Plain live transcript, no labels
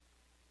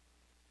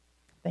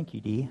Thank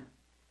you, Dee.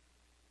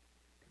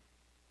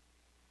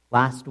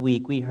 Last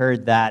week we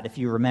heard that, if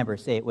you remember,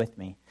 say it with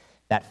me,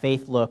 that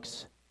faith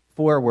looks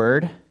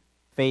forward,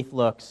 faith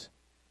looks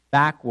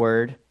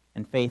backward,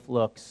 and faith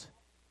looks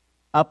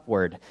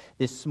upward.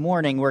 This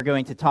morning we're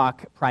going to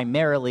talk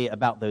primarily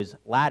about those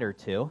latter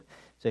two.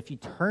 So if you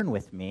turn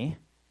with me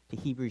to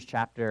Hebrews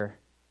chapter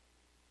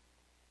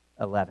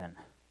 11.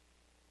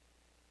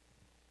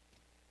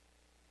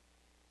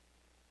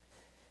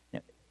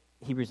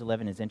 Hebrews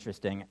 11 is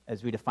interesting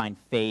as we define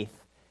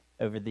faith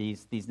over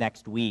these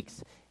next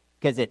weeks,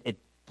 because it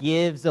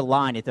gives a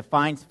line, it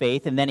defines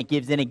faith, and then it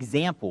gives an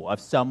example of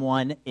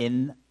someone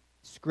in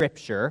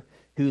Scripture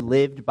who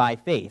lived by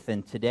faith.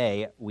 And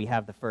today we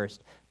have the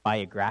first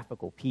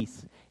biographical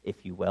piece,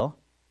 if you will.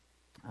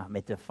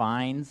 It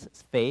defines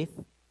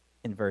faith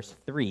in verse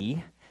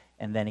 3,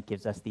 and then it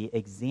gives us the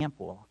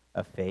example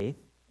of faith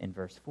in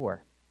verse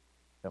 4.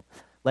 So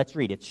let's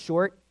read. It's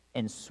short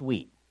and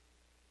sweet.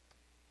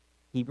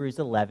 Hebrews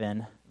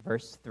 11,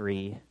 verse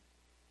 3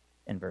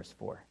 and verse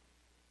 4.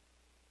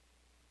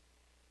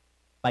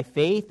 By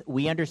faith,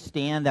 we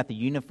understand that the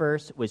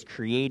universe was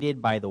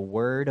created by the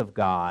word of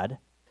God,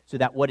 so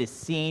that what is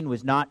seen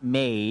was not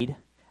made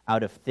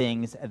out of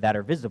things that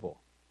are visible.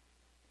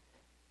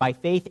 By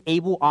faith,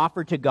 Abel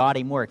offered to God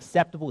a more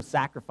acceptable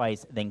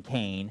sacrifice than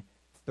Cain,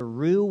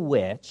 through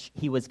which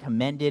he was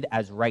commended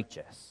as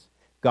righteous,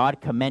 God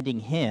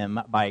commending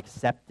him by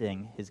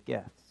accepting his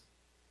gifts.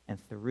 And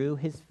through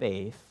his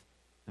faith,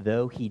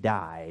 though he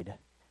died,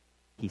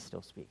 he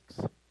still speaks.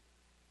 All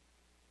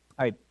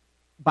right,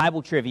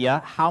 Bible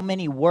trivia. How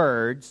many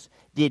words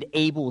did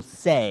Abel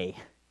say?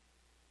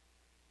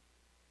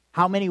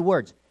 How many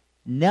words?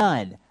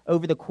 None.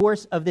 Over the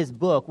course of this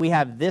book, we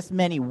have this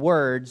many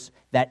words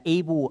that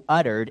Abel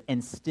uttered,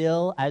 and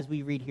still, as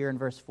we read here in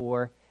verse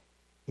 4,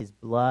 his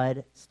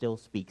blood still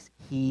speaks.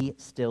 He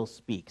still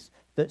speaks.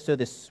 So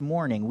this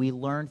morning, we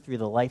learned through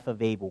the life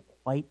of Abel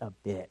quite a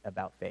bit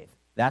about faith.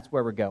 That's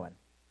where we're going.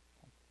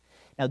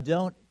 Now,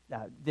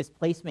 this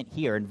placement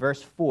here in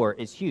verse 4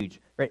 is huge.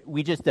 Right?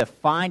 We just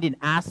defined an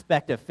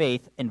aspect of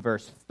faith in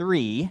verse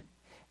 3,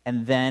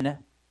 and then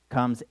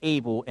comes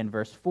Abel in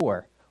verse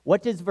 4.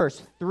 What does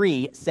verse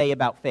 3 say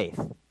about faith?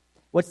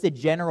 What's the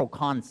general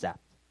concept?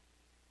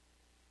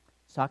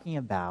 It's talking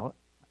about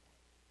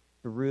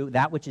through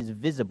that which is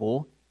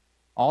visible.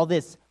 All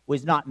this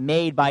was not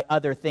made by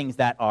other things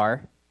that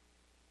are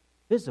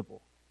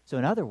visible. So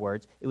in other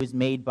words, it was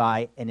made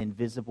by an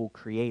invisible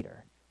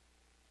creator.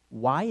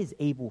 Why is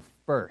Abel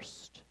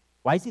first?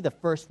 Why is he the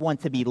first one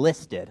to be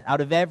listed out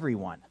of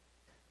everyone?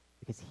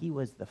 Because he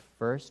was the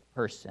first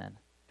person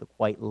to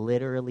quite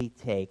literally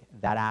take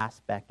that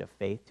aspect of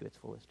faith to its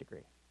fullest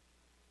degree.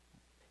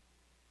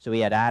 So we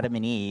had Adam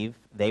and Eve.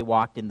 They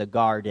walked in the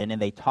garden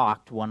and they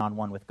talked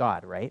one-on-one with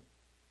God, right?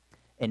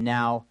 And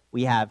now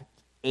we have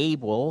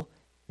Abel,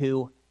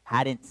 who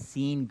hadn't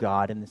seen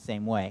God in the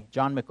same way.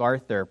 John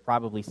MacArthur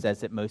probably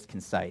says it most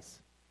concise.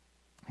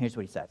 Here's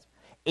what he says.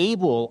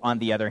 Abel, on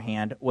the other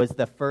hand, was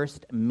the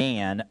first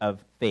man of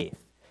faith.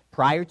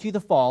 Prior to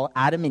the fall,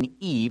 Adam and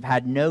Eve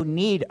had no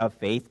need of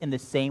faith in the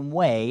same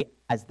way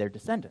as their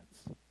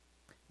descendants.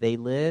 They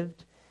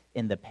lived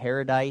in the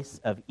paradise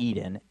of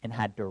Eden and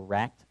had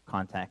direct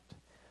contact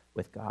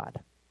with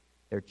God.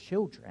 Their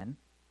children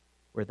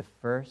were the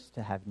first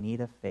to have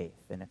need of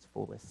faith in its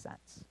fullest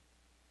sense.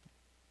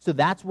 So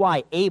that's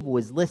why Abel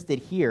is listed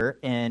here,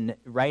 and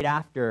right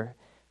after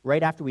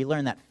we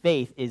learn that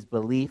faith is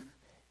belief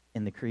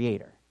in the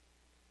Creator.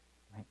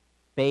 Right?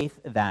 Faith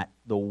that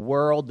the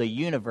world, the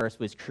universe,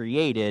 was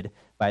created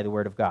by the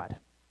Word of God.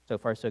 So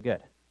far, so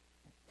good.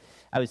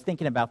 I was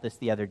thinking about this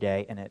the other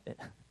day, and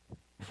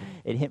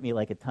it hit me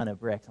like a ton of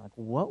bricks. I'm like,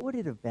 what would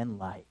it have been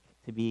like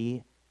to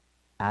be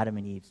Adam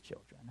and Eve's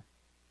children?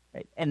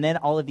 Right? And then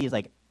all of these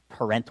like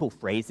parental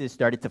phrases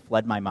started to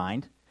flood my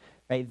mind.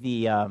 Right?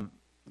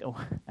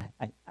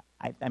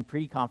 I'm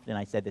pretty confident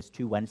I said this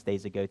 2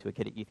 Wednesdays ago to a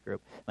kid at youth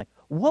group. Like,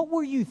 what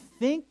were you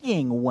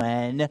thinking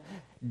when ...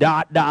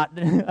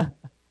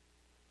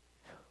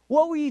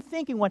 What were you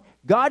thinking when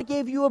God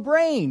gave you a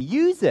brain?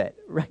 Use it,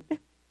 right?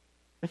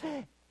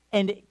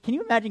 And can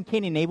you imagine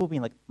Cain and Abel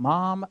being like,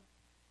 Mom,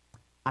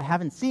 I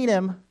haven't seen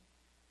him.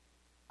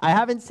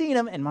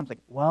 And Mom's like,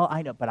 well,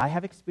 I know, but I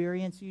have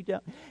experience, you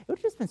don't. It would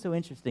have just been so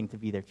interesting to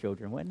be their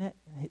children, wouldn't it?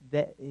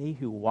 They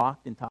who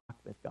walked and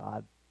talked with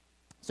God.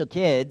 So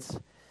kids,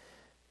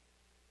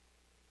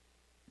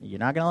 you're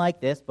not going to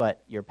like this,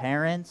 but your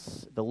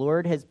parents, the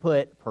Lord has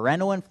put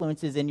parental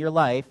influences in your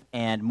life,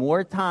 and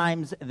more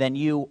times than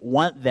you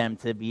want them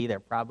to be, they're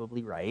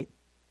probably right.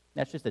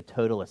 That's just a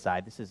total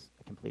aside. This is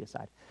a complete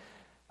aside.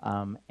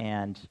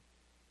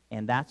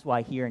 And that's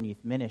why here in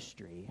youth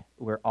ministry,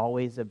 we're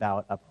always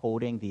about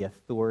upholding the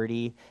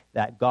authority,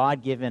 that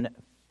God-given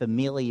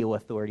familial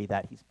authority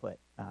that He's put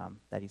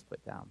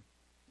down.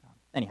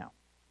 Anyhow,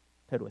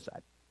 total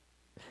aside.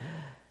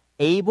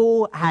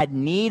 Abel had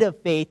need of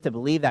faith to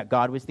believe that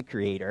God was the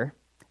creator,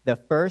 the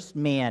first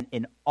man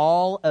in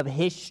all of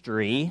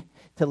history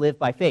to live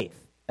by faith.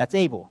 That's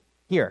Abel.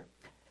 Here,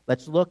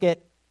 let's look at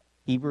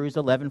Hebrews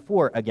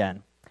 11:4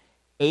 again.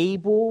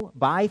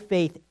 By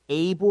faith,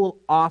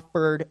 Abel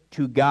offered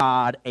to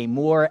God a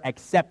more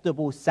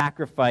acceptable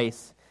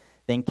sacrifice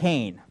than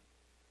Cain.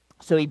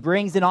 So he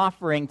brings an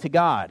offering to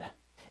God.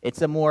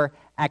 It's a more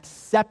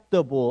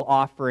acceptable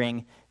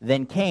offering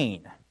than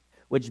Cain,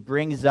 which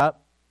brings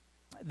up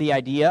the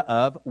idea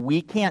of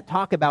we can't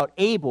talk about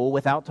Abel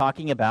without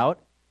talking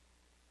about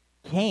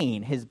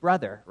Cain, his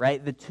brother,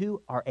 right? The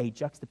two are a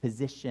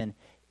juxtaposition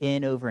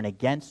in, over, and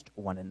against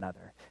one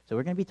another. So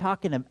we're going to be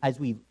talking, as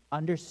we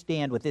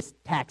understand what this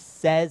text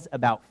says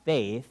about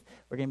faith,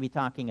 we're going to be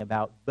talking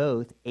about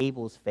both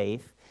Abel's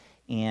faith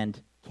and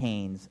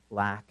Cain's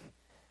lack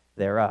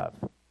thereof.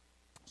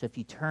 So if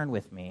you turn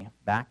with me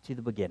back to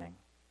the beginning,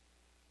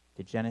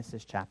 to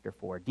Genesis chapter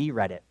 4. Dee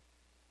read it.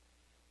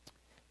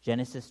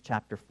 Genesis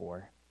chapter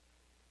 4,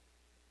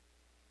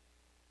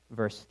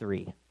 verse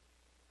 3.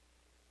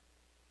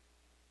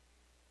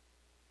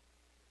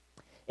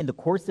 In the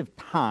course of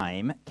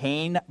time,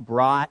 Cain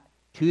brought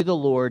to the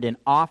Lord an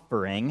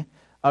offering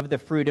of the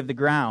fruit of the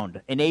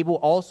ground. And Abel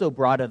also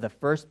brought of the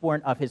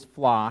firstborn of his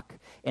flock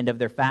and of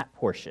their fat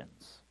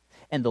portions.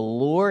 And the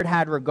Lord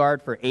had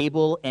regard for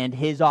Abel and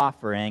his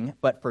offering,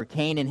 but for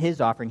Cain and his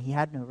offering he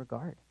had no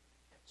regard.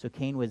 So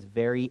Cain was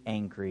very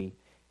angry,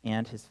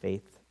 and his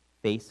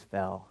face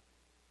fell.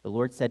 The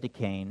Lord said to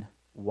Cain,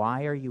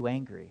 "Why are you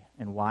angry,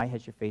 and why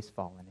has your face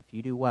fallen? If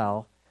you do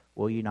well,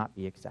 will you not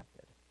be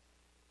accepted?"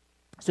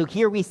 So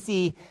here we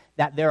see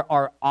that there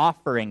are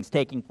offerings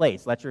taking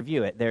place. Let's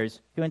review it.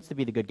 Who wants to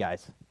be the good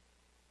guys?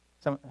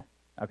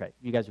 Okay,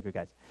 you guys are good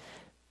guys.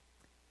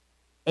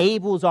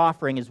 Abel's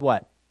offering is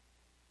what?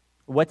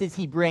 What does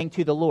he bring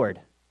to the Lord?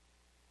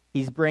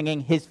 He's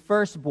bringing his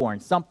firstborn,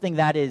 something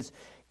that is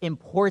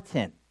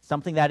important,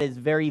 something that is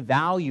very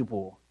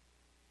valuable.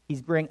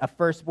 He's bringing a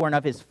firstborn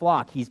of his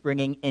flock. He's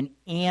bringing an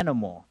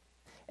animal.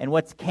 And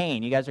what's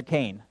Cain? You guys are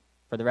Cain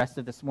for the rest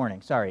of this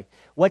morning. Sorry.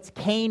 What's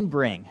Cain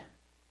bring?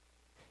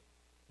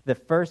 The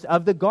first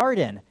of the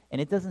garden.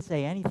 And it doesn't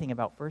say anything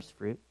about first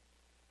fruit.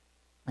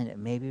 And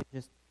maybe it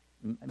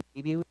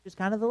was just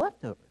kind of the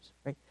leftovers,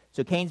 right?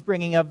 So Cain's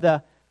bringing of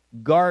the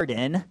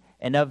garden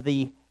and of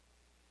the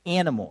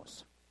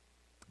animals.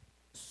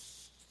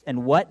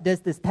 And what does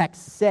this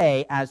text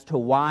say as to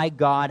why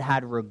God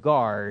had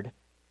regard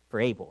for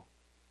Abel's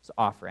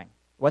offering?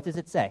 What does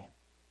it say?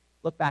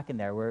 Look back in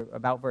there. We're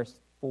about verse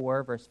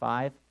 4, verse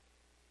 5.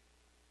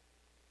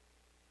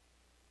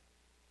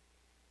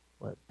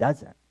 Well, it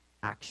doesn't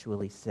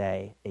actually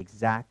say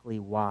exactly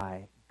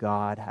why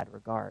God had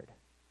regard.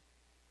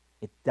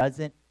 It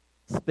doesn't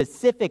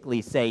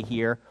specifically say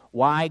here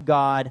why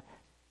God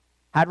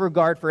had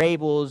regard for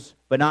Abel's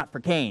but not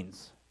for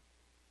Cain's.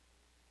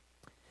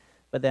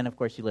 But then, of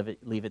course, you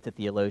leave it to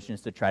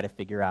theologians to try to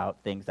figure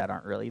out things that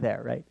aren't really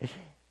there, right?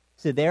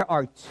 So there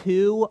are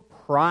two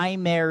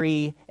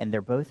primary, and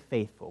they're both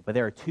faithful, but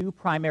there are two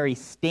primary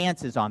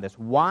stances on this.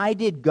 Why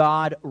did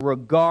God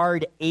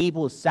regard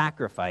Abel's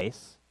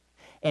sacrifice,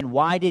 and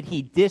why did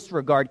he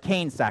disregard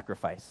Cain's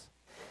sacrifice?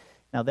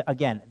 Now,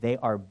 again, they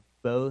are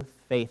both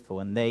faithful,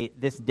 and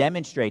this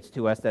demonstrates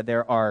to us that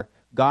there are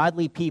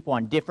godly people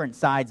on different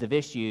sides of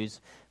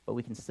issues, but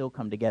we can still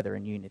come together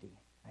in unity.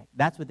 Right?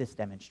 That's what this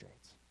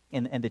demonstrates.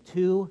 And the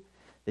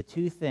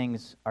two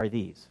things are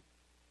these.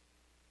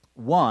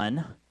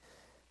 One,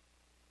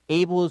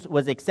 Abel's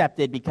was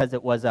accepted because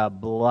it was a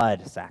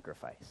blood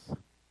sacrifice.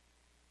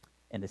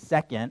 And the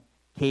second,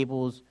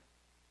 Cable's,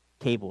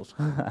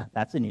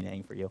 that's a new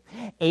name for you.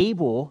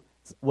 Abel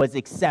was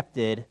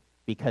accepted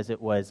because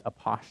it was a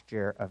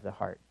posture of the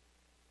heart.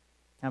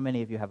 How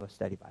many of you have a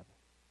study Bible?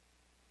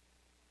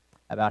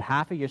 About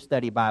half of your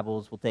study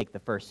Bibles will take the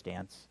first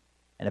stance,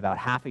 and about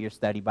half of your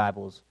study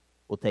Bibles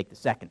will take the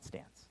second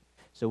stance.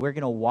 So we're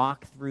going to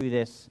walk through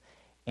this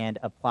and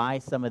apply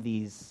some of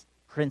these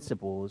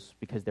principles,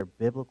 because they're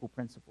biblical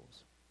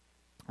principles,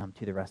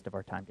 to the rest of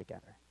our time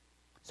together.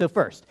 So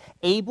first,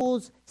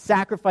 Abel's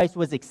sacrifice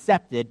was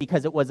accepted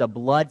because it was a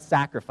blood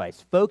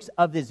sacrifice. Folks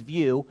of this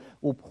view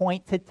will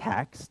point to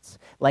texts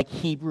like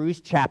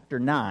Hebrews chapter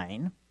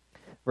 9,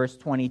 verse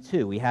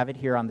 22. We have it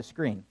here on the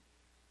screen.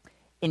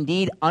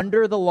 Indeed,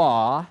 under the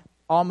law,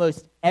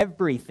 almost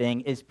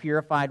everything is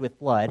purified with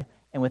blood,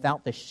 and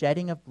without the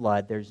shedding of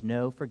blood, there's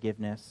no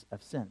forgiveness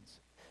of sins.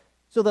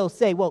 So they'll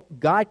say, well,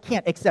 God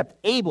can't accept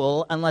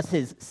Abel unless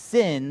his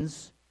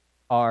sins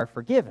are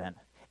forgiven.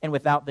 And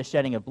without the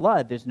shedding of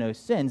blood, there's no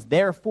sins.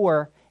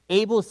 Therefore,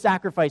 Abel's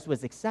sacrifice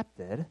was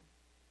accepted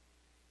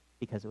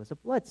because it was a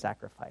blood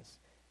sacrifice.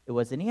 It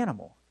was an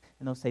animal.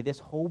 And they'll say this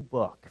whole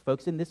book,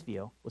 folks in this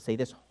view will say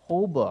this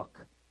whole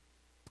book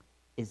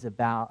is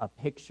about a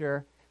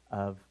picture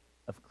of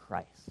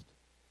Christ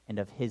and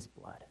of his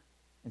blood.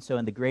 And so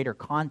in the greater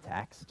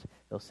context,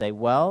 they'll say,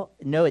 well,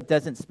 no, it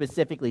doesn't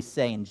specifically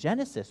say in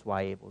Genesis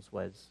why Abel's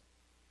was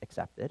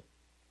accepted,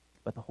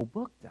 but the whole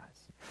book does.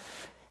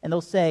 And they'll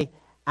say,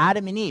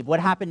 Adam and Eve, what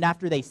happened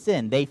after they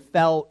sinned? They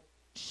felt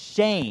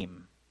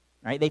shame,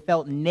 right? They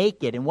felt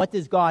naked. And what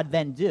does God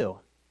then do?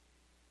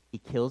 He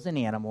kills an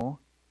animal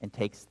and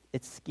takes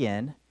its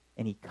skin,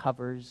 and he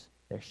covers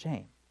their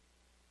shame.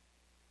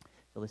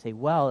 So they say,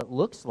 well, it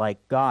looks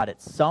like God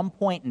at some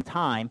point in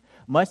time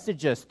must have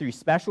just, through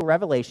special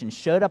revelation,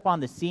 showed up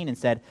on the scene and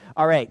said,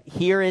 all right,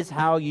 here is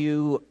how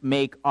you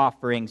make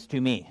offerings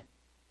to me.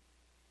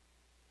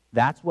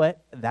 That's what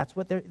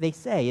they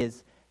say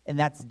is, and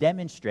that's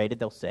demonstrated,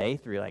 they'll say,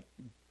 through like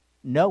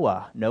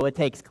Noah. Noah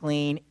takes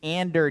clean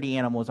and dirty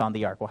animals on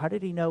the ark. Well, how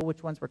did he know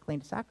which ones were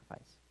clean to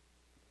sacrifice?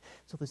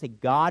 So they say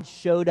God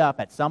showed up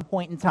at some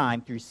point in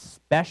time through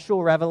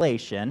special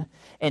revelation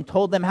and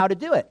told them how to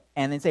do it.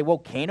 And then say, well,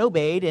 Cain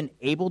obeyed and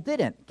Abel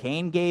didn't.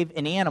 Cain gave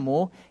an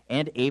animal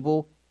and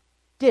Abel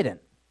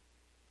didn't.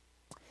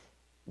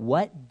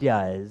 What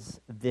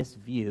does this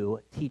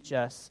view teach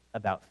us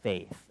about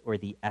faith, or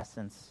the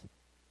essence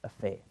of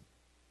faith?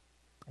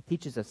 It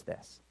teaches us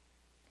this.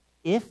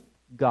 If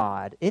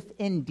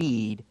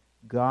indeed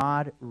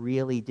God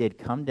really did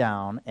come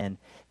down and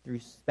through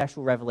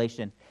special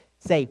revelation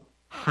say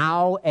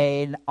how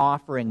an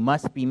offering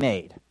must be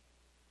made,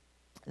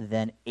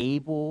 then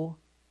Abel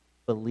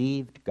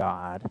believed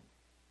God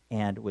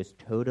and was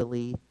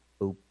totally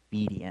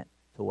obedient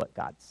to what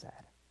God said.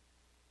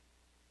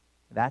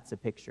 That's a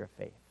picture of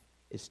faith,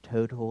 is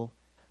total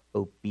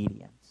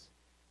obedience.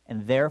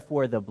 And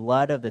therefore the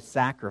blood of the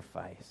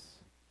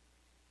sacrifice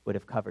would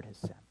have covered his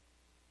sin.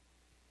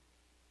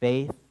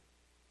 Faith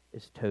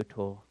is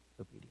total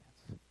obedience.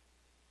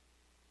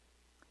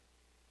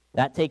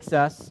 That takes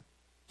us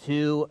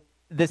to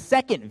the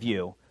second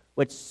view,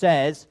 which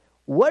says,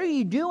 what are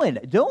you doing?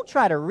 Don't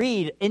try to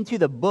read into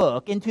the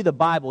book, into the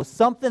Bible,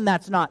 something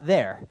that's not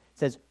there. It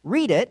says,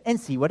 read it and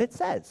see what it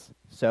says.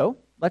 So,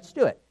 let's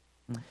do it.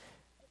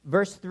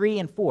 Verse 3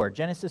 and 4,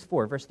 Genesis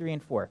 4, verse 3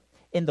 and 4.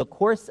 In the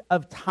course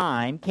of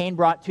time, Cain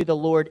brought to the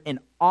Lord an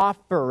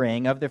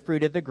offering of the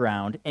fruit of the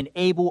ground, and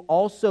Abel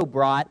also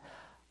brought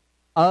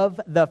of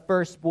the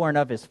firstborn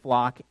of his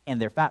flock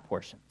and their fat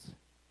portions.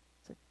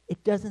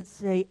 It doesn't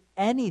say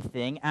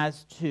anything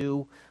as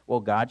to,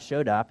 well, God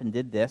showed up and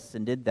did this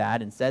and did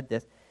that and said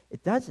this.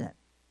 It doesn't.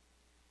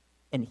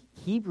 And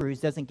Hebrews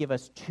doesn't give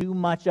us too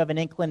much of an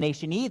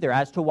inclination either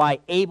as to why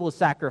Abel's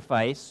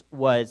sacrifice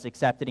was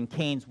accepted and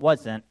Cain's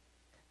wasn't,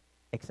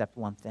 except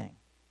one thing.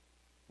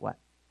 What?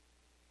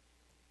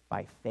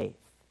 By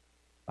faith.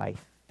 By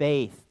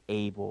faith,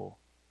 Abel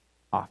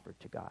offered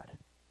to God.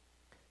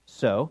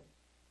 So,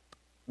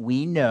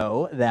 we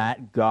know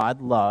that God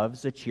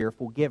loves a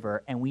cheerful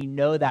giver, and we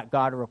know that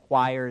God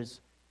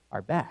requires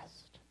our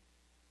best.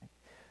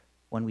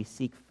 When we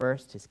seek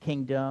first his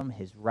kingdom,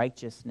 his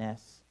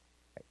righteousness,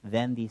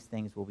 then these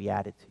things will be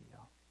added to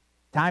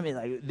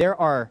you. There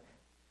are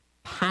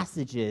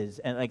passages,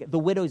 and like the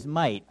widow's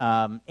mite,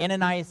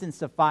 Ananias and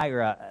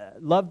Sapphira,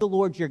 love the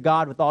Lord your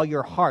God with all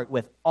your heart,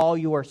 with all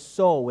your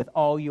soul, with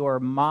all your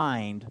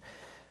mind,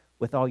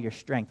 with all your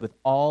strength, with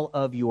all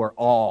of your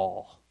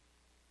all.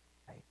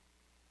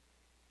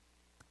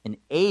 And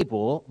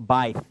Abel,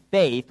 by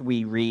faith,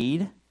 we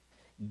read,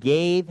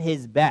 gave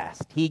his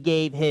best. He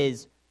gave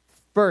his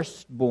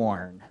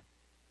firstborn,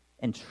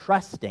 and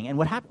trusting. And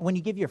what happens when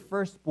you give your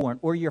firstborn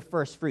or your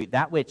first fruit,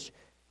 that which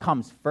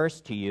comes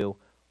first to you,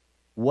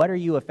 what are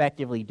you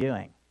effectively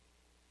doing?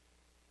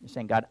 You're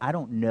saying, God, I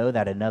don't know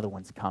that another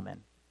one's coming,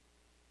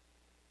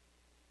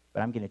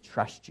 but I'm going to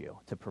trust you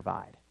to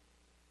provide.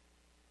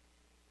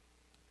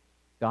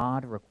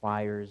 God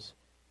requires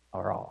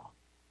our all.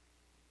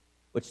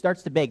 Which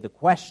starts to beg the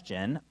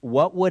question,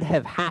 what would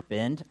have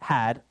happened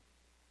had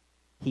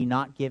he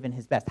not given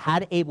his best?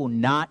 Had Abel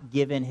not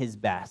given his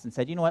best and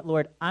said, you know what,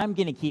 Lord, I'm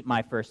going to keep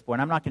my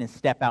firstborn. I'm not going to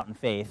step out in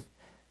faith.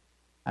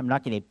 I'm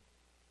not going to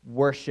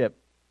worship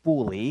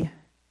fully. I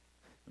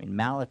mean,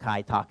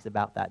 Malachi talks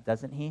about that,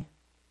 doesn't he?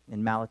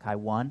 In Malachi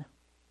 1.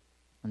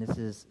 And this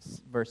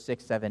is verse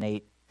 6, 7,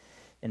 8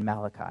 in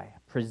Malachi.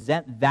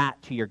 Present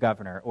that to your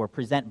governor, or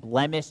present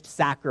blemished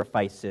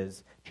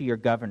sacrifices to your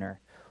governor.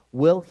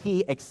 Will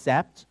he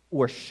accept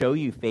or show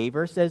you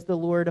favor, says the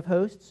Lord of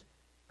hosts?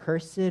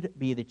 Cursed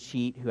be the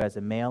cheat who has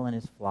a male in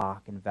his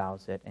flock and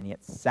vows it, and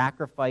yet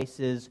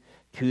sacrifices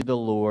to the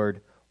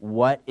Lord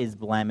what is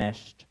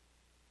blemished.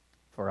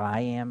 For I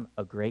am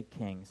a great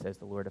king, says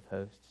the Lord of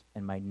hosts,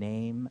 and my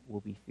name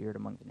will be feared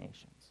among the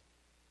nations.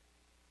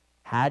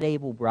 Had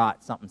Abel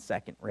brought something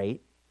second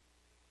rate,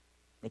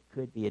 it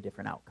could be a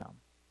different outcome.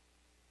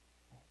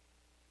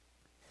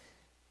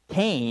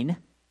 Cain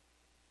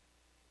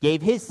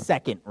gave his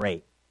second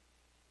rate.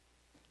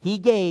 He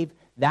gave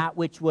that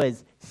which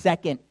was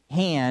second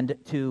hand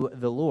to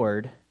the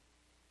Lord.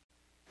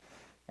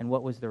 And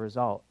what was the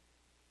result?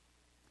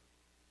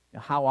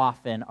 How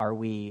often are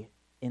we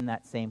in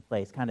that same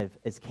place, kind of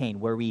as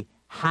Cain, where we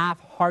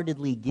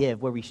half-heartedly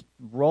give, where we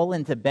roll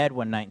into bed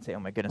one night and say, oh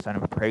my goodness, I'm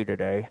going to pray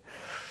today.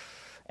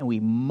 And we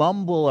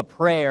mumble a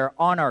prayer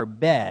on our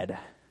bed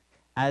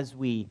as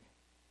we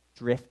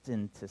drift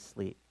into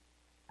sleep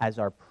as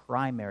our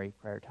primary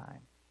prayer time.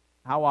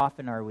 How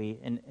often are we,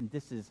 and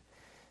this is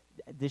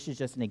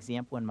just an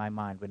example in my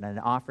mind, when an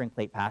offering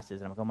plate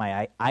passes, and I'm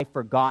going, I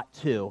forgot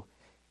to,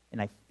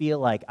 and I feel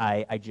like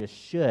I just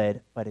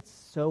should, but it's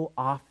so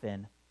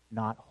often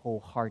not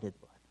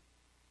wholeheartedly.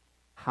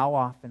 How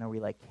often are we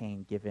like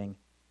Cain, giving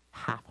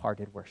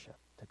half-hearted worship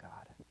to God.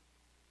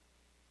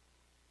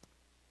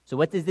 So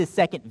what is this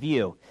second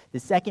view? The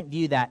second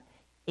view that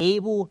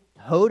Abel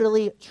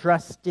totally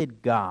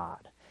trusted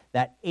God,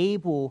 that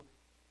Abel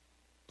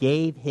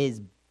gave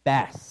his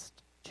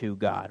best to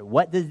God.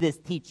 What does this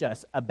teach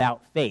us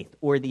about faith,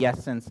 or the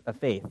essence of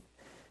faith?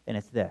 And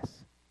it's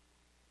this: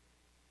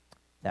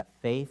 that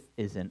faith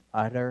is an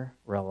utter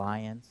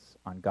reliance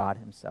on God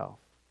himself.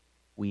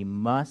 We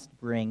must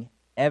bring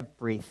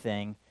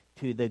everything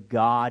to the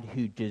God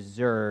who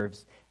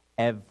deserves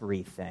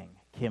everything,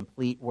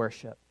 complete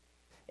worship.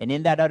 And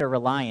in that utter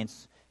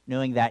reliance,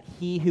 knowing that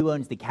he who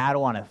owns the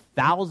cattle on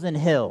 1,000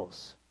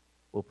 hills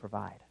will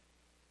provide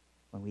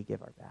when we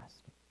give our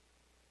best.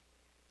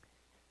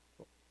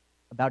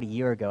 About a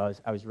year ago,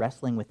 I was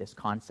wrestling with this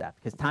concept,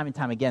 because time and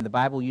time again, the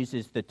Bible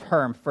uses the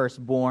term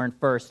firstborn,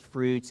 first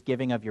fruits,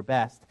 giving of your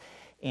best.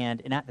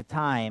 And at the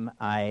time,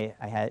 I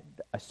had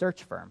a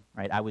search firm,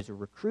 right? I was a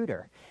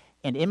recruiter.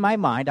 And in my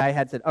mind, I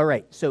had said, all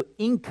right, so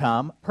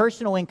income,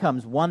 personal income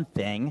is one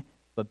thing,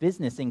 but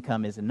business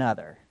income is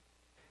another.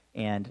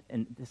 And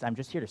this, I'm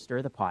just here to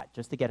stir the pot,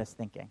 just to get us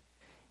thinking.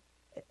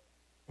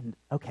 And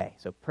okay,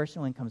 so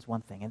personal income is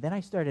one thing. And then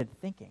I started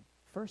thinking,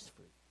 first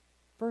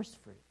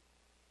fruit.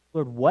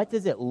 Lord, what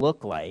does it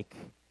look like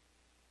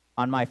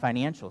on my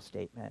financial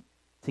statement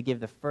to give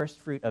the first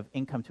fruit of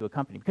income to a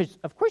company? Because,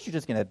 of course, you're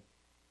just going to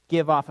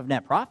give off of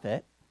net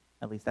profit.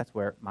 At least that's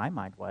where my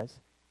mind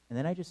was. And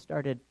then I just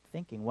started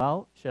thinking,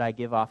 well, should I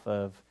give off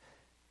of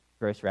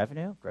gross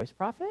revenue, gross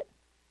profit,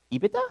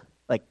 EBITDA?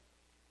 Like,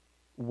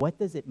 what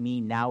does it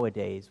mean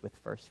nowadays with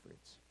first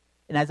fruits?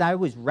 And as I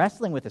was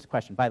wrestling with this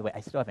question, by the way, I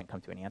still haven't come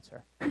to an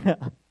answer.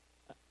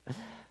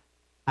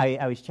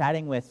 I was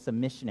chatting with some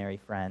missionary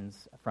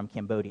friends from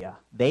Cambodia.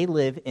 They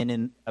live in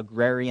an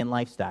agrarian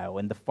lifestyle,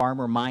 in the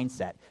farmer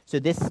mindset. So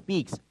this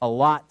speaks a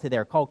lot to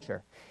their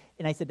culture.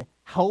 And I said,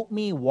 help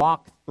me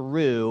walk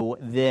through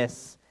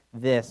this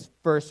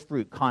first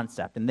fruit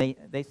concept. And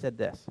they said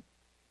this.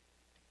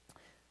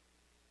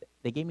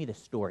 They gave me the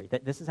story.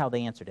 This is how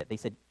they answered it. They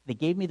said, they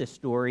gave me the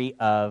story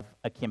of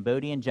a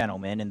Cambodian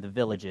gentleman in the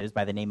villages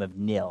by the name of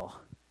Nil.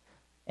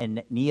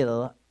 And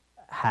Nil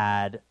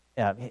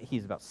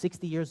he's about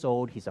 60 years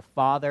old. He's a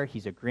father,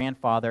 he's a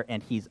grandfather,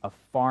 and he's a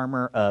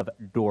farmer of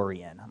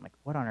durian. I'm like,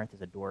 what on earth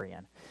is a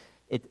durian?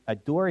 A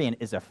durian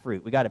is a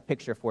fruit. We got a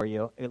picture for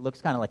you. It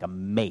looks kind of like a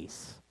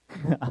mace.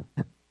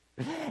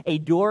 A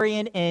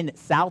durian in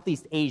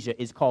Southeast Asia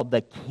is called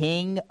the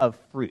king of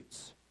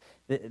fruits.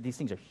 These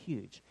things are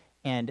huge.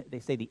 And they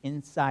say the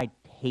inside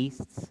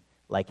tastes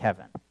like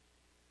heaven.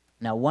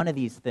 Now, one of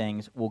these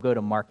things will go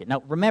to market.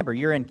 Now, remember,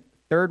 you're in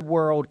third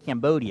world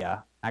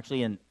Cambodia,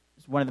 actually in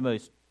one of the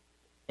most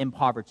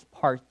impoverished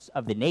parts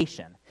of the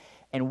nation.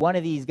 And one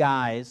of these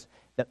guys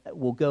that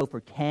will go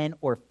for $10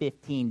 or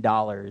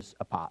 $15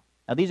 a pop.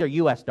 Now, these are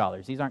U.S.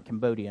 dollars. These aren't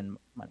Cambodian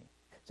money.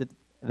 So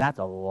that's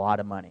a lot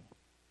of money.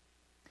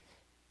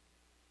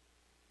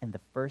 And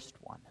the first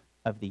one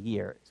of the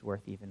year is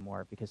worth even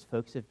more, because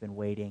folks have been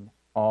waiting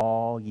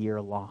all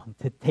year long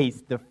to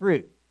taste the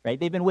fruit, right?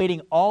 They've been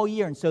waiting all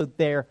year, and so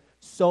they're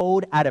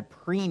sold at a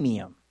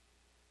premium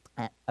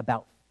at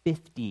about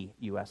 $50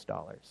 US.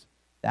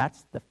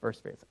 That's the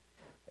first fruit.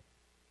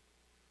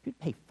 You could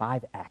pay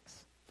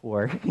 5x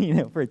for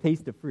a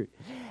taste of fruit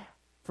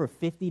for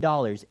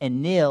 $50.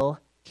 And Nil,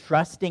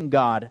 trusting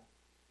God,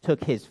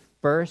 took his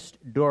first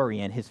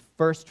durian, his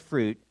first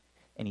fruit,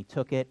 and he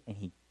took it and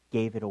he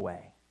gave it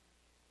away.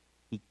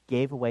 He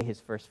gave away his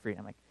first fruit.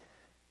 I'm like,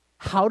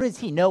 how does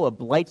he know a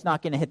blight's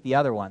not going to hit the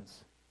other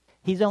ones?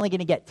 He's only going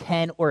to get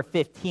 10 or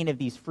 15 of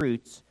these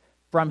fruits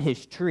from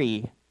his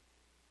tree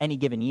any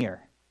given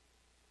year.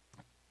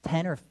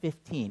 10 or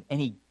 15. And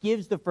he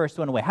gives the first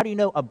one away. How do you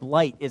know a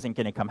blight isn't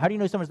going to come? How do you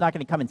know someone's not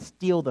going to come and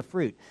steal the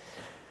fruit?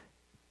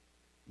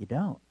 You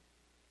don't.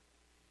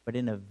 But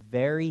in a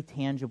very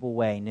tangible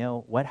way,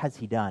 what has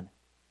he done?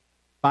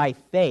 By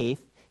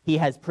faith, he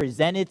has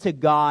presented to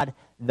God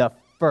the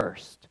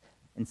first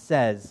and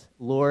says,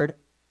 Lord,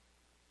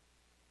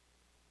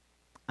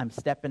 I'm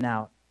stepping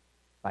out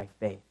by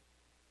faith.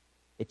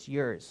 It's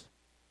yours.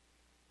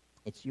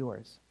 It's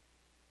yours.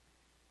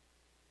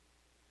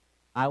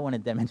 I want to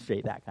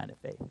demonstrate that kind of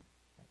faith.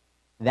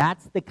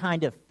 That's the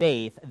kind of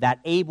faith that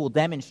Abel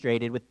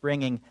demonstrated with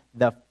bringing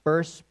the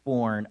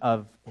firstborn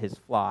of his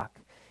flock.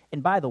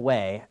 And by the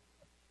way,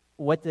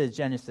 what does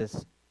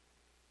Genesis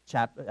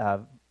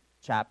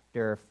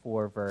chapter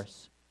 4,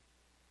 verse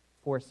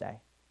 4 say?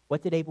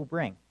 What did Abel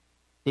bring?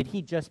 Did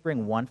he just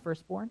bring one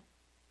firstborn?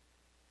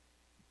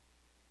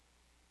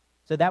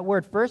 So that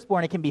word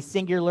firstborn, it can be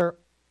singular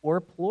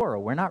or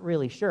plural. We're not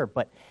really sure,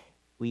 but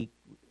the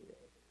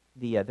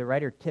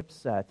writer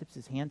tips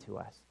his hand to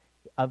us.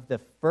 Of the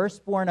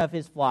firstborn of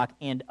his flock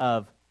and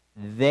of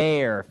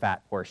their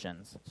fat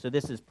portions. So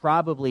this is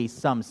probably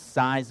some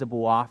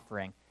sizable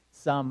offering,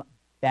 some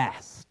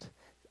best,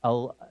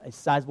 a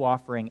sizable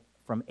offering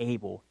from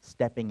Abel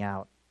stepping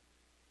out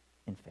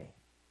in faith.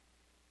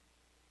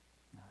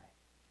 All right.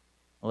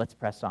 Well, let's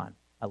press on.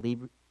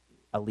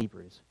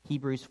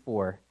 Hebrews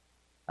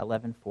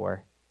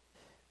 4:11.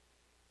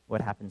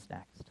 What happens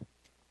next?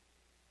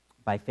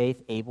 By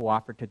faith, Abel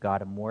offered to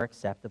God a more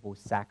acceptable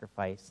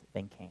sacrifice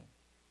than Cain,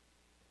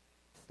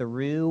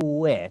 through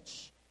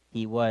which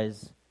he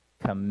was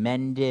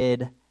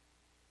commended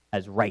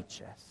as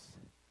righteous.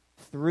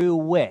 Through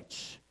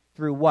which?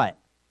 Through what?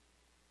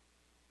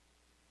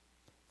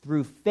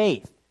 Through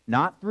faith,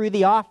 not through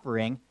the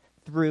offering.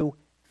 Through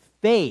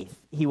faith,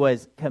 he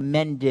was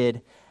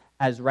commended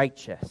as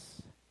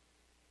righteous.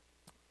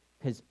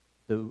 Because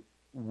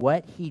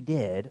what he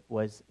did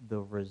was the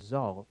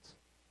result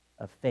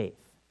of faith.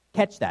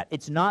 Catch that.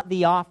 It's not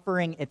the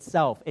offering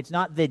itself. It's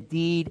not the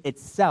deed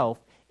itself.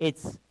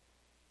 It's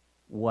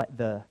what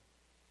the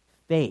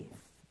faith.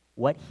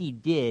 What he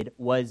did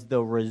was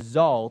the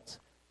result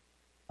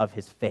of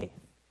his faith.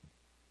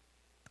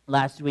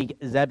 Last week,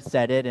 Zeb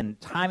said it, and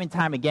time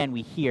again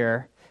we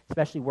hear,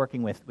 especially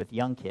working with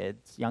young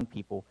kids, young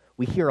people,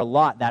 we hear a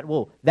lot that,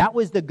 that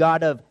was the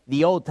God of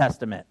the Old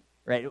Testament,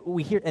 right?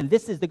 We hear, and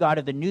this is the God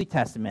of the New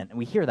Testament, and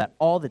we hear that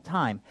all the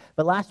time.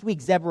 But last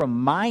week, Zeb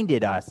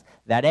reminded us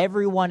that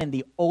everyone in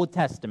the Old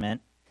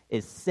Testament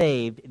is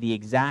saved the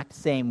exact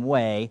same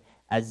way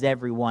as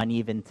everyone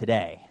even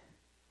today.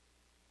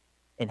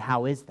 And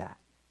how is that?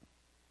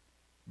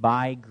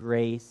 By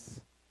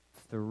grace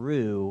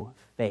through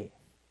faith.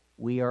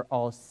 We are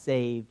all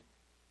saved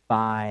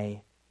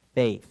by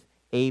faith.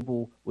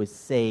 Abel was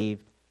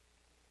saved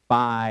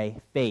by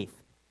faith.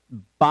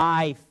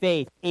 By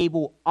faith,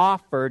 Abel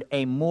offered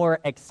a more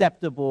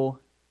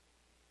acceptable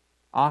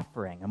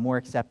offering, a more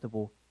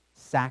acceptable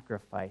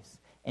sacrifice.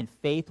 And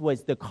faith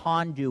was the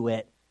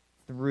conduit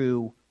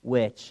through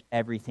which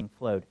everything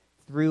flowed,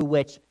 through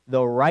which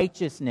the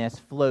righteousness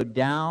flowed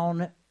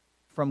down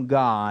from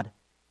God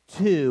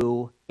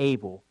to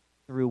Abel.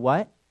 Through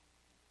what?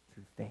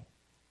 Through faith.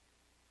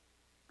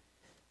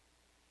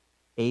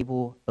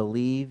 Abel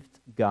believed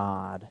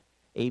God.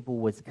 Abel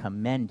was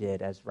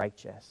commended as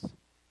righteous.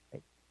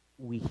 Right?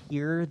 We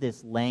hear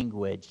this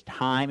language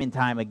time and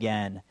time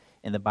again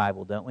in the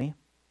Bible, don't we?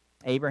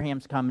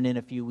 Abraham's coming in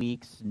a few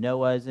weeks.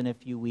 Noah's in a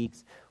few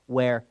weeks,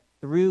 where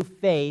through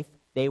faith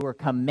they were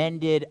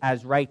commended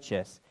as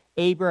righteous.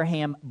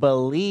 Abraham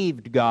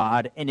believed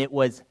God, and it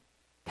was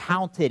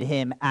counted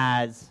him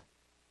as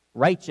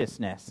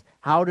righteousness.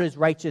 How does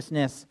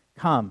righteousness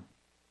come?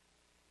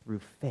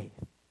 Through faith.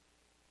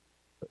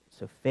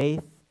 So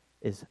faith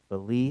is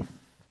belief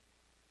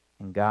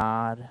in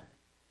God,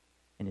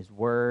 in His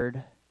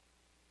Word,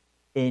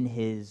 in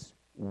His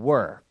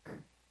work.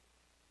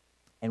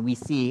 And we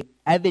see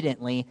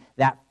evidently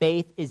that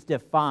faith is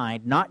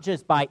defined not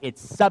just by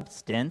its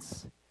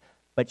substance,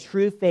 but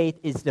true faith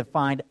is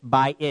defined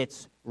by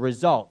its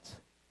result.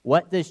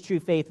 What does true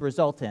faith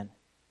result in?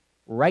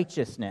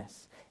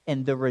 Righteousness.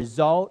 And the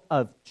result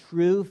of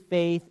true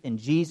faith in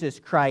Jesus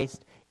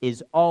Christ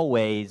is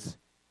always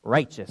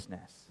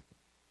righteousness.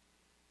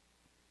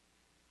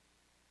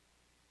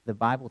 The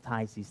Bible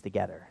ties these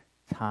together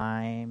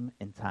time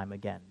and time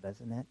again,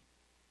 doesn't it?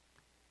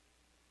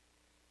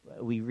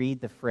 We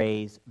read the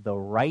phrase, the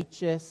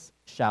righteous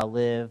shall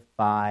live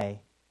by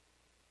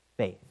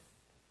faith.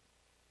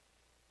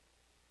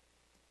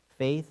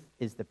 Faith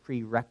is the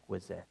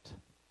prerequisite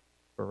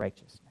for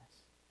righteousness.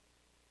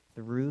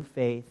 Through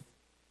faith,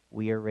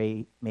 we are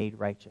made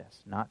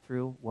righteous, not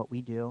through what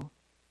we do,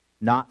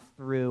 not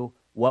through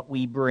what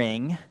we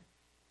bring,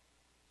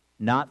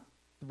 not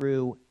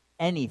through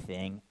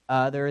anything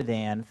other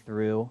than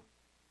through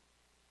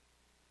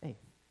faith.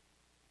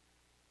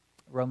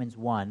 Romans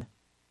 1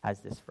 has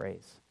this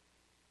phrase.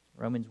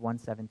 Romans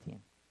 1:17.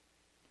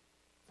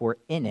 For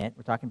in it,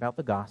 we're talking about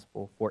the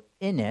gospel, for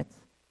in it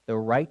the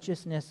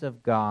righteousness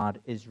of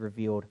God is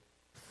revealed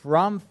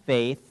from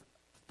faith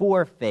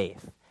for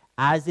faith.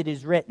 As it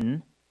is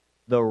written,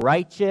 the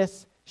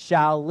righteous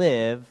shall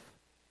live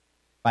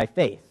by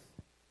faith.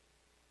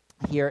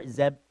 Here,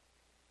 Zeb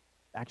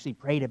actually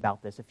prayed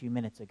about this a few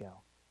minutes ago,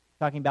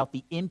 talking about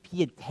the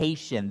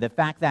imputation, the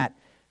fact that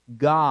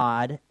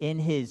God, in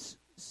His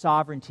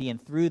sovereignty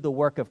and through the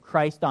work of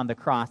Christ on the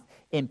cross,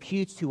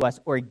 imputes to us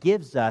or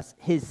gives us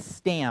His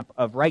stamp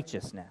of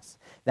righteousness.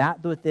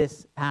 That's what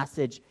this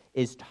passage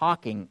is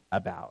talking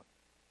about.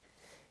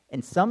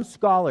 And some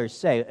scholars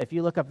say, if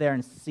you look up there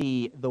and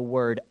see the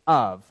word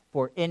of,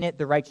 for in it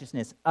the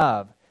righteousness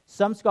of,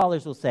 some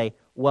scholars will say,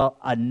 well,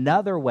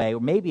 another way, or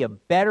maybe a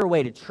better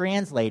way to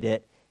translate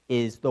it,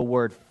 is the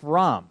word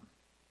from,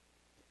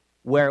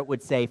 where it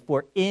would say,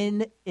 for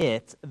in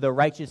it the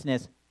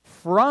righteousness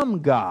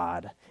from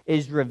God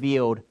is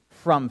revealed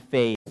from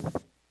faith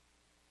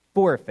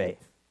for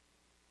faith.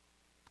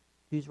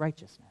 Whose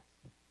righteousness?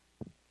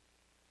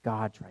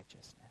 God's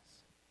righteousness.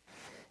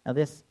 Now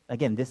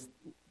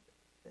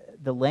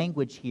the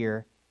language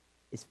here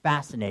is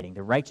fascinating.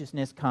 The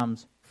righteousness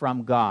comes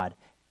from God.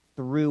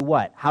 Through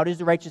what? How does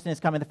the righteousness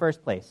come in the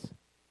first place?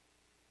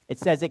 It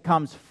says it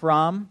comes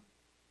from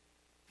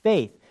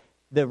faith.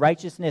 The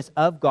righteousness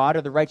of God,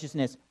 or the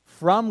righteousness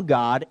from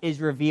God, is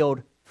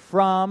revealed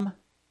from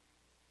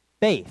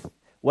faith.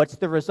 What's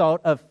the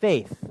result of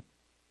faith?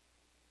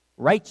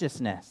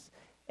 Righteousness.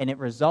 And it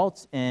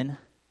results in,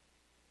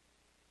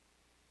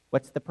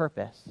 what's the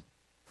purpose?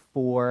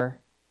 For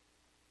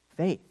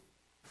faith.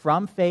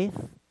 From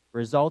faith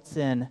results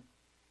in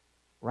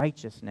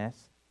righteousness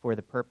for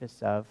the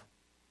purpose of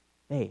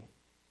faith.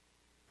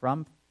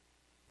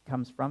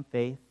 Comes from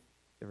faith.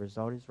 The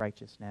result is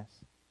righteousness.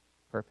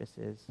 Purpose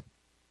is,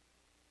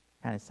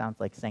 kind of sounds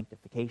like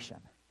sanctification,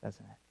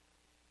 doesn't it?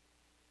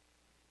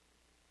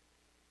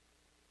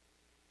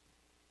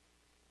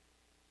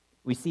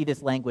 We see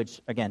this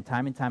language, again,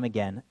 time and time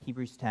again.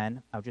 Hebrews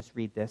 10, I'll just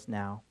read this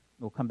now.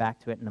 We'll come back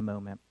to it in a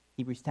moment.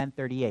 Hebrews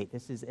 10:38,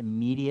 this is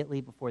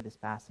immediately before this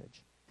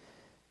passage.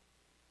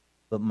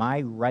 But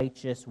my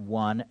righteous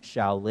one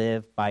shall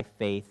live by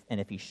faith, and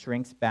if he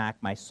shrinks back,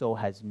 my soul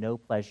has no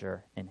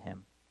pleasure in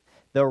him.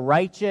 The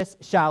righteous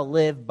shall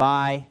live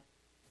by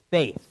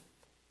faith.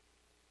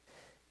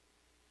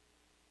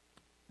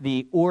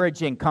 The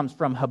origin comes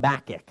from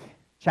Habakkuk,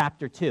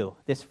 chapter 2.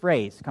 This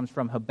phrase comes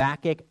from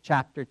Habakkuk,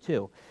 chapter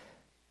 2.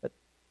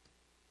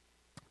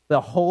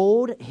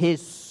 Behold,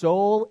 his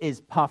soul is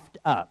puffed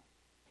up.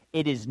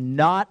 It is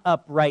not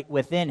upright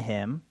within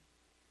him,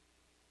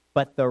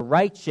 but the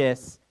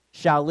righteous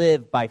shall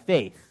live by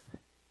faith.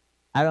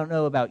 I don't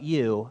know about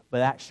you, but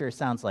that sure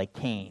sounds like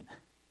Cain.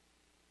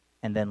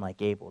 And then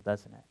like Abel,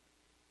 doesn't it?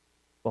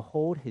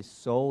 Behold, his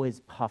soul is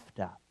puffed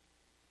up.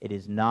 It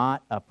is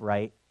not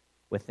upright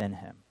within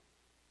him,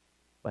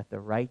 but the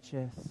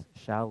righteous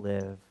shall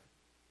live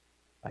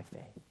by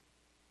faith.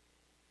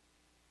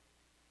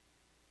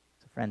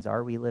 So friends,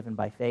 are we living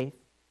by faith,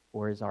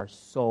 or is our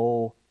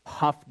soul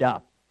puffed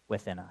up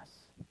within us?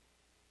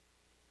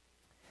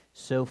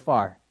 So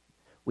far,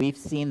 we've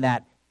seen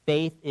that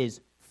faith is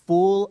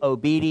full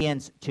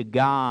obedience to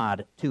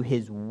God, to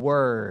his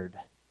word.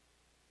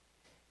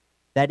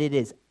 That it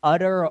is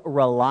utter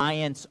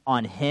reliance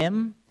on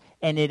him,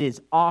 and it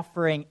is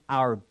offering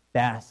our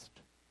best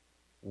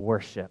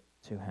worship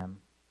to him.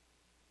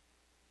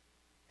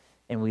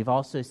 And we've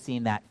also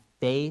seen that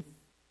faith,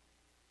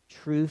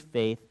 true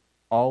faith,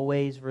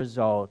 always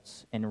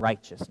results in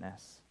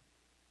righteousness,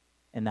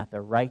 and that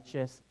the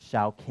righteous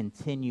shall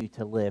continue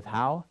to live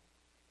how?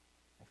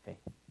 By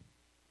faith.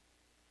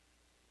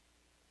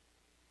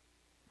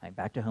 All right,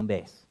 back to home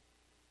base.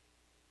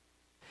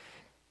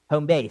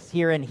 Home base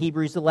here in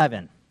Hebrews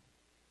 11.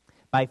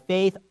 By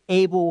faith,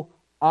 Abel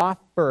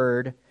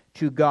offered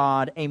to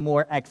God a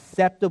more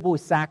acceptable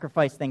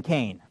sacrifice than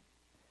Cain,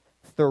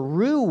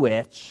 through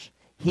which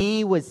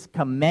he was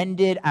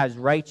commended as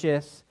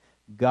righteous,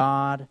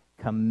 God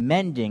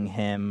commending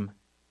him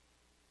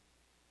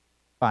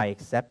by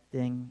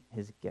accepting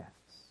his gifts.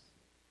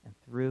 And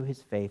through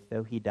his faith,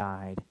 though he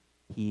died,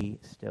 he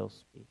still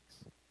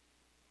speaks.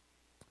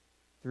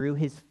 Through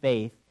his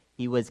faith,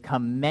 he was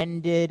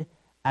commended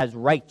as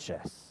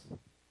righteous.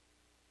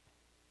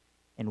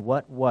 And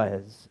what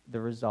was the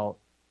result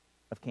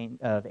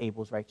of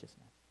Abel's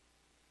righteousness?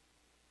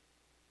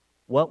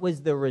 What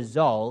was the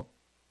result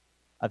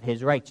of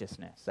his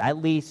righteousness, at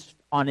least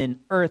on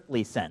an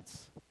earthly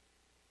sense?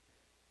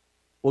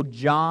 Well,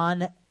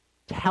 John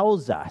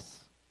tells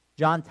us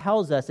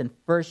in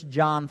 1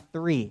 John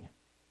 3,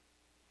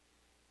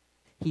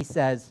 he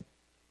says,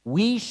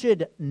 we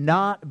should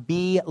not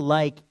be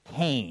like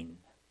Cain,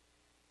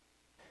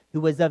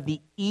 who was of the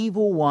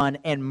evil one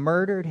and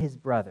murdered his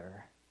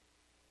brother.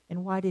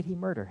 And why did he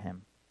murder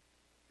him?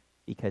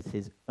 Because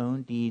his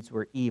own deeds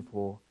were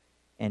evil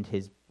and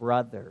his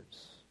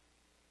brother's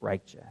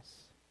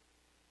righteous.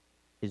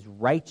 His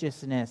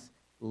righteousness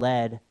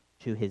led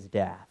to his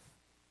death.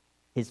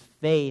 His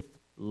faith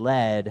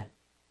led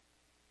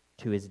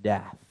to his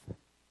death.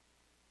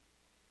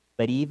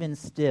 But even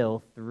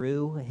still,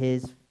 through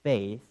his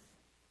faith,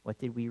 what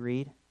did we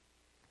read?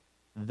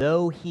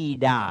 Though he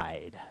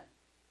died,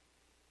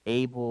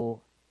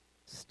 Abel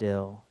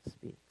still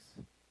speaks.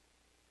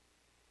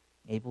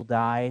 Abel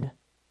died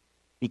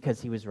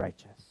because he was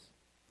righteous,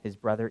 his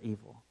brother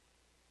evil.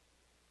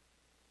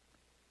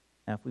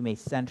 Now, if we may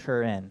send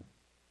her in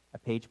a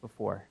page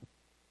before,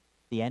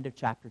 the end of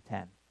chapter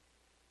 10,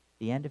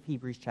 the end of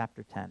Hebrews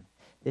chapter 10.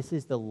 This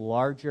is the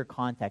larger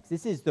context.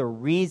 This is the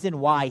reason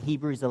why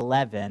Hebrews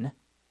 11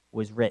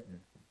 was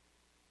written.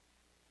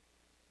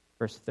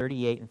 Verse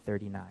 38 and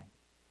 39.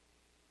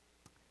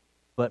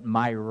 But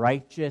my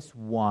righteous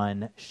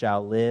one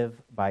shall live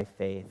by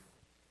faith,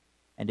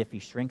 and if he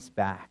shrinks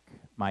back,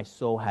 my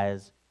soul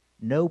has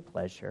no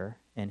pleasure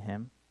in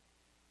him.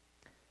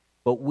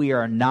 But we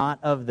are not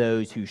of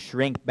those who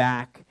shrink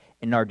back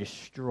and are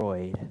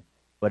destroyed,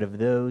 but of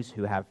those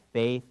who have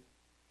faith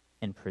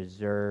and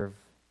preserve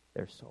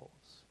their souls.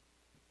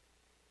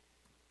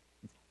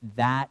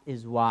 That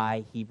is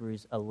why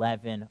Hebrews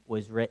 11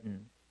 was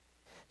written,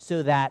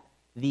 so that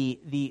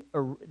the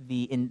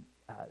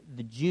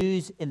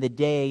Jews in the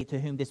day to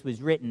whom this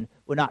was written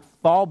would not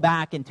fall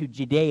back into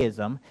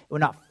Judaism, would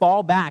not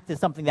fall back to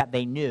something that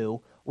they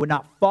knew, would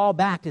not fall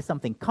back to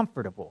something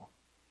comfortable,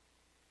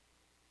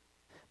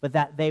 but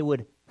that they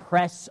would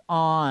press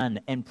on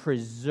and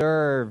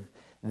preserve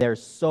their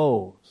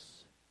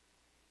souls,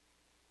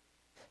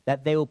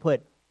 that they will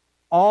put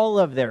all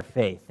of their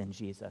faith in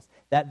Jesus,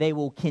 that they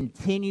will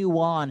continue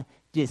on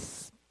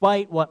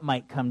despite what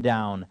might come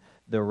down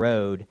the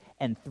road,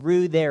 and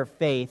through their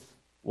faith,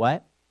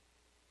 what?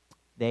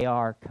 They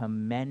are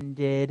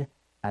commended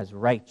as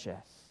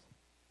righteous,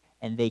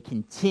 and they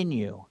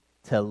continue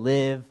to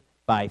live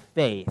by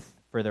faith,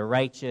 for the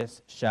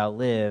righteous shall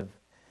live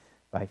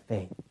by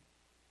faith.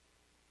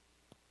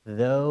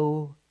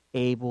 Though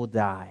Abel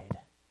died,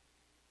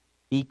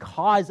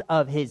 because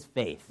of his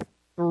faith,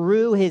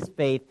 through his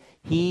faith,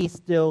 he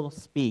still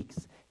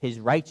speaks. His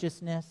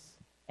righteousness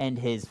and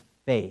his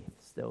faith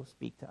still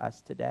speak to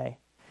us today.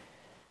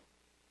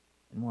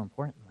 And more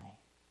importantly,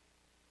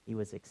 he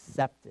was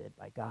accepted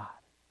by God.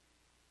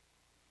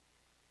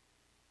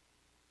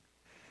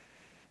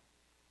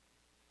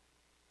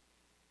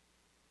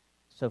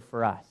 So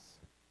for us,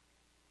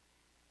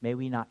 may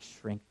we not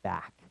shrink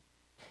back.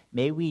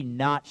 May we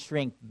not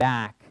shrink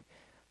back,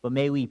 but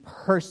may we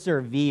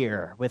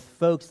persevere with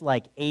folks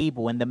like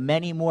Abel and the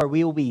many more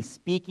we will be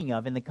speaking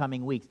of in the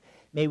coming weeks.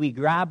 May we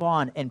grab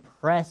on and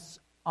press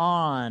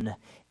on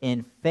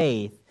in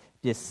faith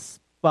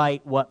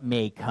despite what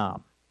may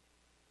come.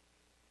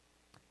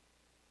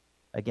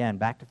 Again,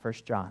 back to 1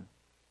 John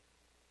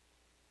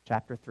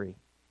chapter 3.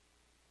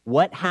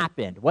 What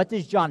happened? What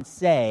does John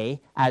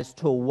say as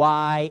to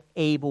why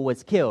Abel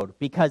was killed?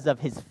 Because of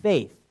his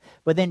faith.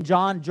 But then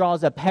John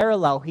draws a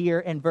parallel here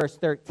in verse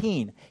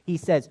 13. He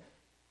says,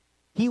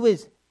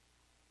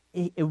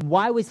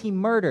 why was he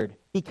murdered?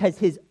 Because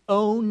his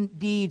own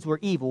deeds were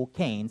evil,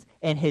 Cain's,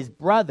 and his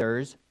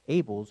brothers,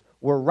 Abel's,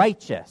 were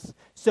righteous.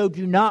 So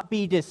do not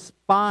be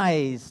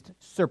surprised,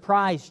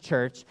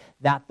 church,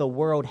 that the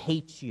world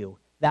hates you,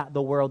 that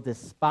the world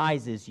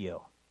despises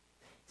you.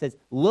 Says,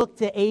 look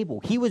to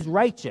Abel. He was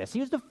righteous. He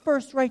was the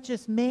first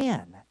righteous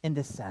man in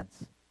this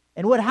sense.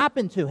 And what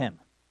happened to him?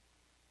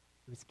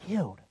 He was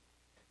killed.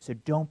 So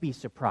don't be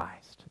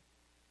surprised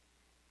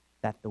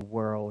that the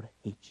world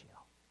hates you.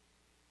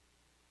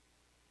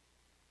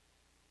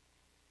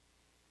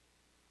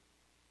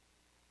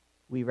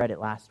 We read it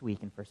last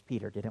week in 1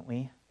 Peter, didn't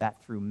we?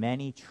 That through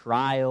many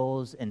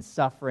trials and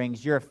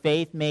sufferings, your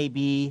faith may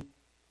be,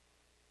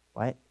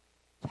 what?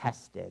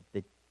 Tested.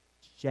 The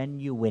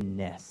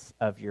genuineness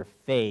of your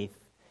faith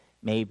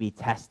may be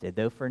tested,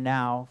 though for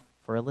now,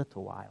 for a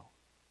little while.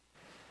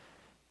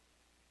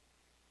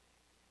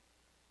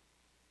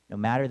 No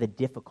matter the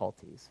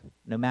difficulties,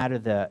 no matter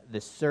the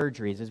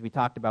surgeries, as we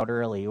talked about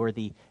earlier, or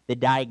the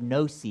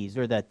diagnoses,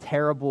 or the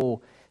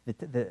terrible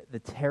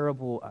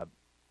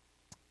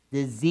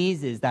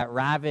diseases that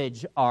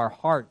ravage our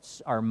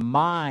hearts, our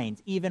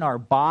minds, even our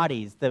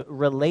bodies, the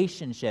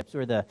relationships,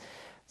 or the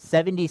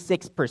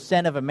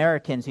 76% of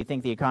Americans who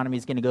think the economy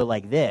is going to go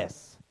like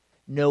this.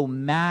 No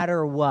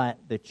matter what,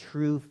 the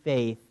true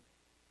faith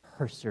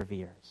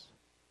perseveres.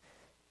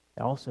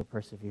 It also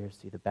perseveres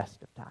through the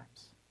best of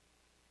times,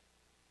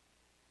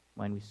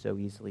 when we so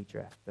easily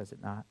drift, does it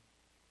not?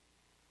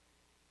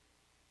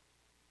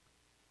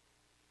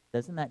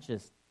 Doesn't that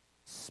just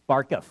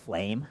spark a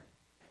flame?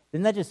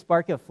 Doesn't that just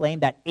spark a flame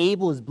that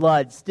Abel's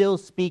blood still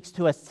speaks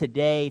to us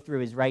today through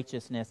his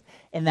righteousness,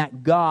 and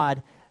that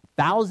God,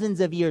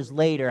 thousands of years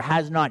later,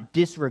 has not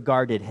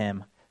disregarded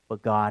him,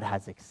 but God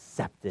has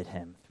accepted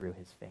him through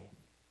his faith?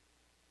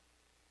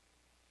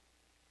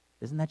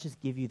 Doesn't that just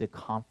give you the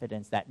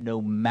confidence that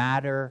no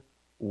matter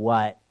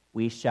what,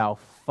 we shall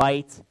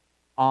fight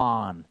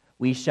on,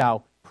 we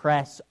shall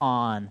press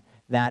on,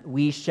 that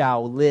we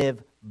shall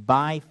live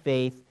by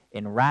faith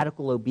in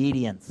radical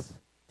obedience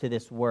to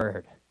this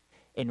word,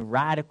 in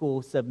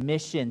radical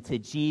submission to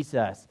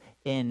Jesus,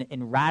 in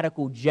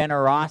radical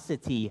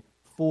generosity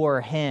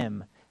for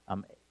him,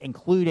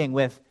 including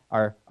with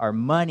our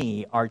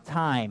money, our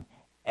time,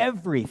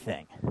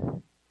 everything.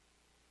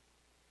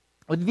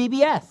 With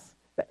VBS,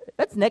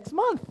 that's next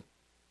month.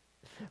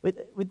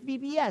 With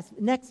VBS,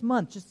 next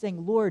month, just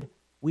saying, Lord,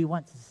 we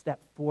want to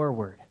step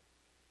forward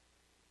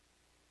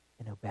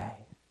and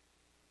obey.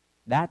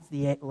 That's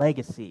the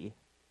legacy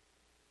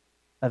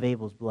of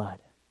Abel's blood.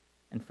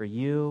 And for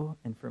you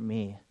and for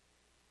me,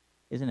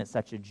 isn't it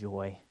such a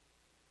joy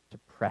to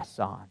press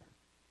on?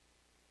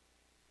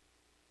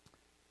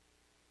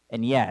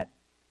 And yet,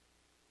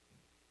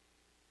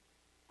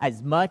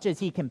 as much as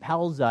he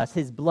compels us,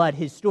 his blood,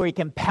 his story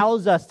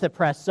compels us to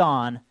press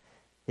on,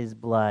 his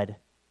blood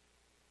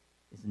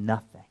is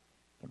nothing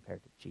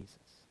compared to Jesus.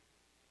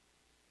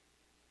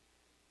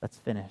 Let's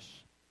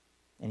finish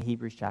in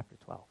Hebrews chapter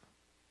 12.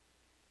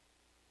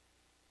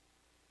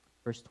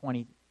 Verse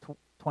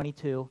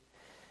 22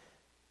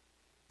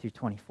 through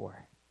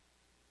 24.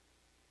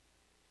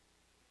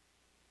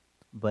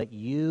 But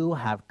you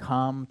have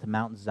come to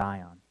Mount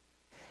Zion,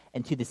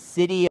 and to the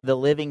city of the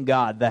living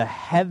God, the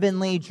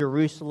heavenly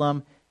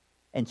Jerusalem,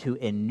 and to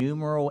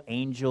innumerable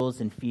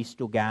angels in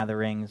festal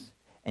gatherings,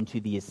 and to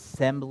the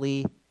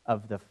assembly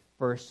of the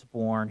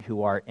firstborn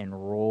who are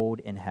enrolled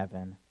in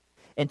heaven,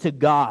 and to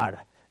God,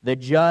 the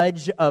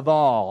judge of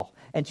all,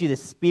 and to the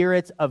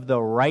spirits of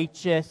the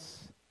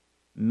righteous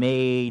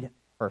made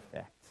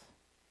perfect,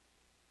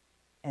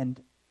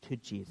 and to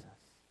Jesus,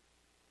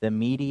 the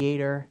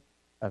mediator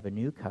of a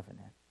new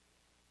covenant,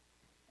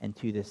 and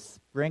to the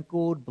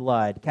sprinkled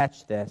blood,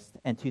 catch this,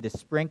 and to the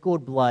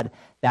sprinkled blood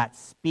that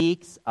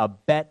speaks a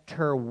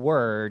better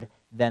word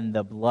than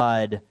the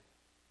blood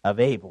of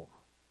Abel.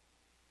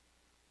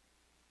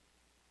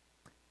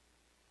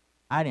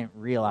 I didn't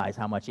realize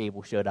how much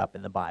Abel showed up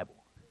in the Bible.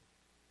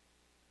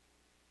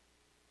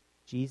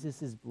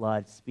 Jesus'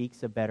 blood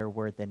speaks a better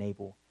word than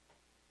Abel.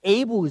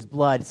 Abel's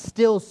blood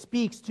still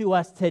speaks to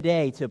us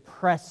today to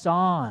press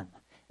on.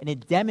 And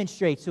it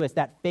demonstrates to us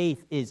that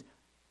faith is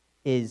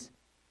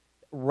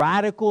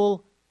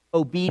radical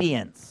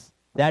obedience,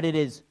 that it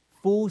is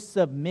full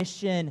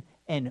submission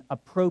and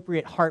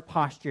appropriate heart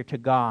posture to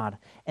God,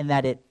 and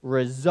that it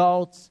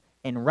results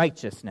in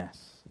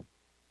righteousness.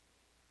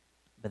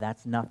 But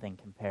that's nothing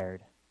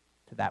compared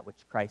to that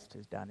which Christ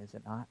has done, is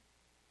it not?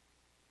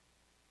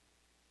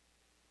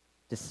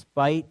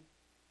 Despite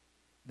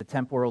the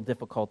temporal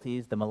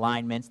difficulties, the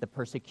malignments, the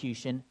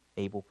persecution,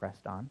 Abel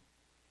pressed on.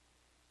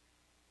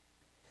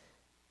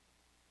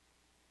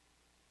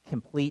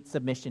 Complete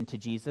submission to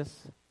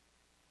Jesus,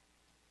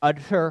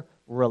 utter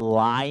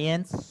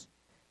reliance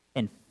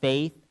and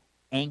faith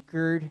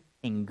anchored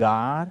in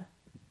God,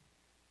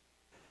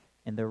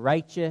 and the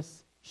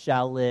righteous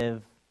shall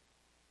live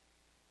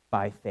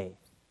by faith,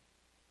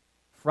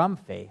 from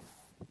faith,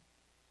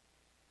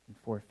 and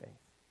for faith.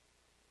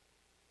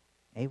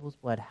 Abel's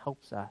blood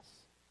helps us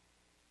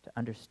to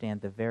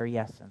understand the very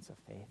essence of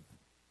faith,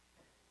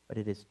 but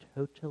it is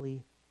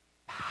totally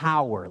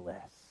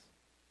powerless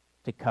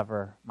to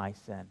cover my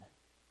sin,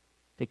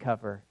 to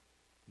cover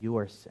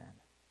your sin.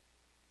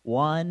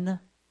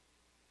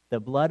 The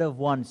blood of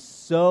one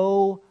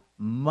so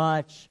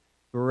much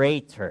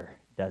greater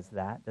does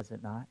that, does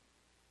it not?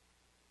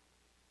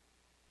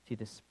 To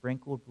the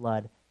sprinkled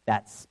blood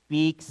that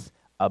speaks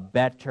a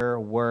better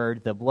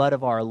word, the blood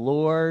of our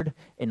Lord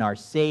and our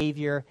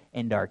Savior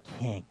and our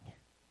King,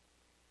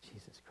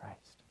 Jesus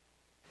Christ.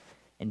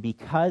 And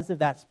because of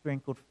that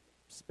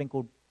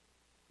sprinkled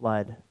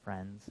blood,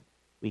 friends,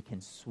 we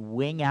can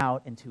swing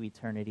out into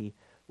eternity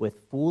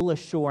with full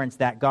assurance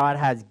that God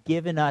has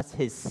given us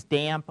his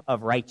stamp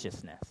of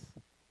righteousness.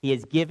 He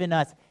has given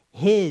us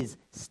his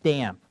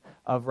stamp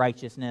of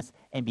righteousness,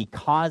 and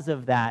because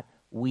of that,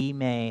 we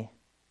may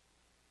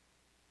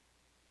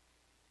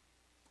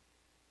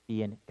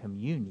be in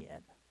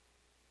communion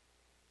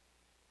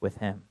with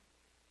him.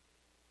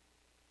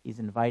 He's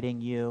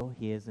inviting you,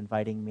 he is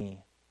inviting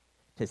me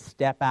to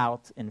step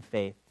out in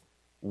faith,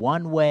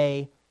 one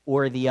way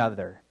or the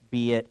other,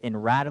 be it in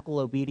radical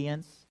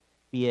obedience,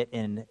 be it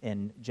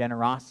in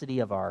generosity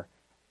of our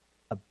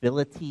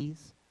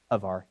abilities,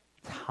 of our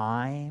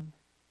time,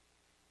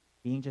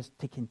 being just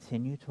to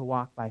continue to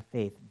walk by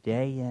faith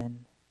day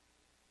in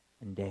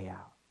and day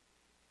out.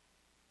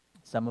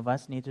 Some of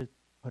us need to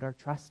put our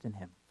trust in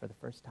him for the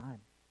first time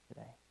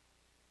today.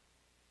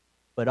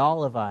 But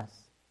all of us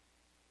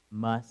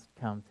must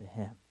come to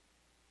him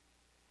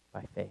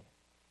by faith.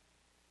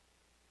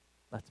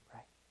 Let's pray.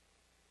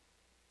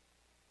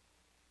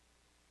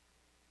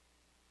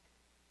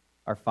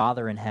 Our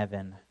Father in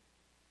heaven,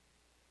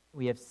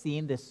 we have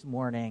seen this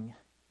morning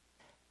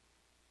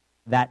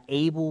that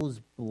Abel's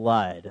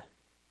blood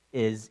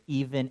is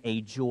even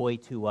a joy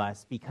to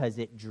us because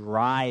it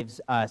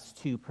drives us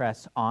to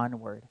press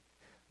onward.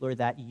 Lord,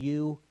 that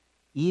you,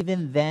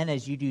 even then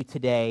as you do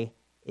today,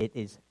 it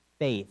is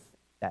faith,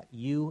 that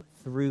you,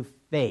 through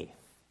faith,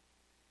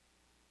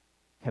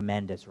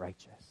 commend as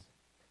righteous.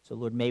 So,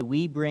 Lord, may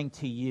we bring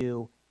to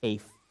you a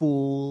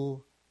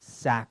full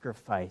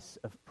sacrifice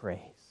of praise.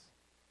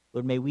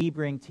 Lord, may we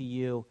bring to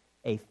you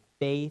a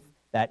faith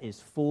that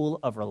is full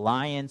of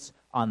reliance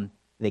on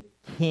the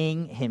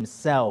King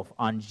himself,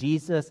 on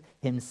Jesus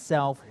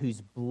himself,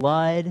 whose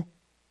blood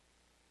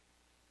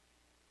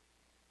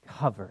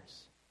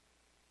covers,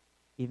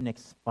 even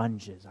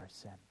expunges our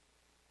sin.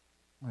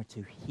 Or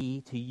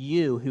to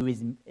you, who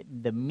is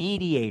the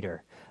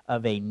mediator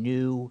of a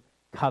new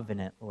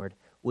covenant, Lord,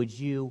 would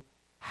you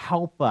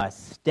help us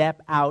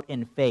step out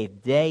in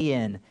faith day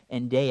in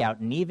and day out.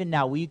 And even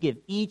now, will you give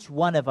each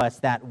one of us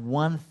that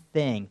one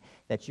thing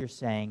that you're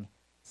saying,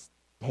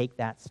 take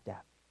that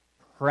step.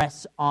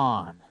 Press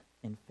on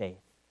in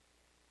faith.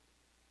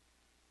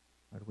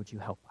 Lord, would you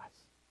help us?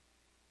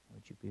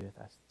 Would you be with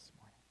us this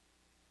morning?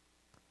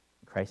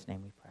 In Christ's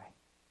name we pray.